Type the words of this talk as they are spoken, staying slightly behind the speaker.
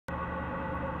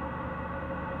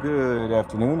Good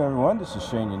afternoon, everyone. This is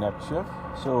Shane, your Nappy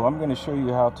Chef. So I'm going to show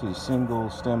you how to single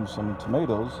stem some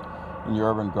tomatoes in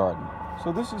your urban garden.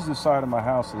 So this is the side of my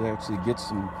house that actually gets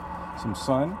some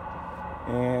sun.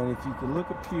 And if you can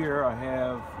look up here, I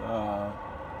have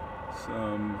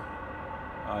some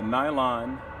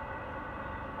nylon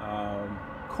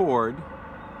cord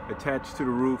attached to the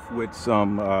roof with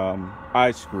some eye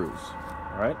screws.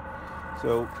 All right.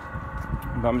 So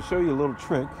I'm going to show you a little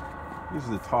trick. This is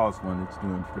the tallest one. It's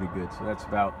doing pretty good. So that's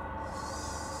about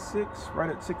right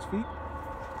at 6 feet.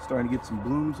 Starting to get some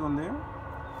blooms on there.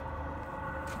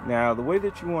 Now, the way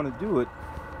that you want to do it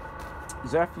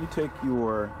is after you take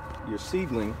your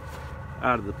seedling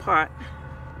out of the pot,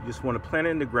 you just want to plant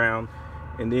it in the ground,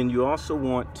 and then you also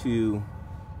want to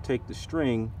take the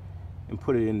string and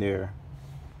put it in there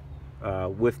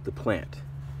with the plant.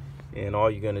 And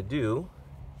all you're going to do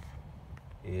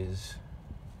is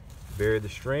bury the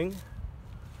string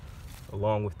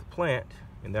along with the plant,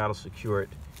 and that'll secure it,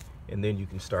 and then you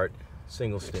can start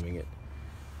single stemming it.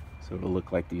 So it'll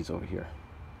look like these over here.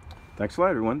 Thanks a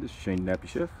lot, everyone. This is Shane, Nappy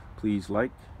Chef. Please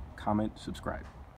like, comment, subscribe.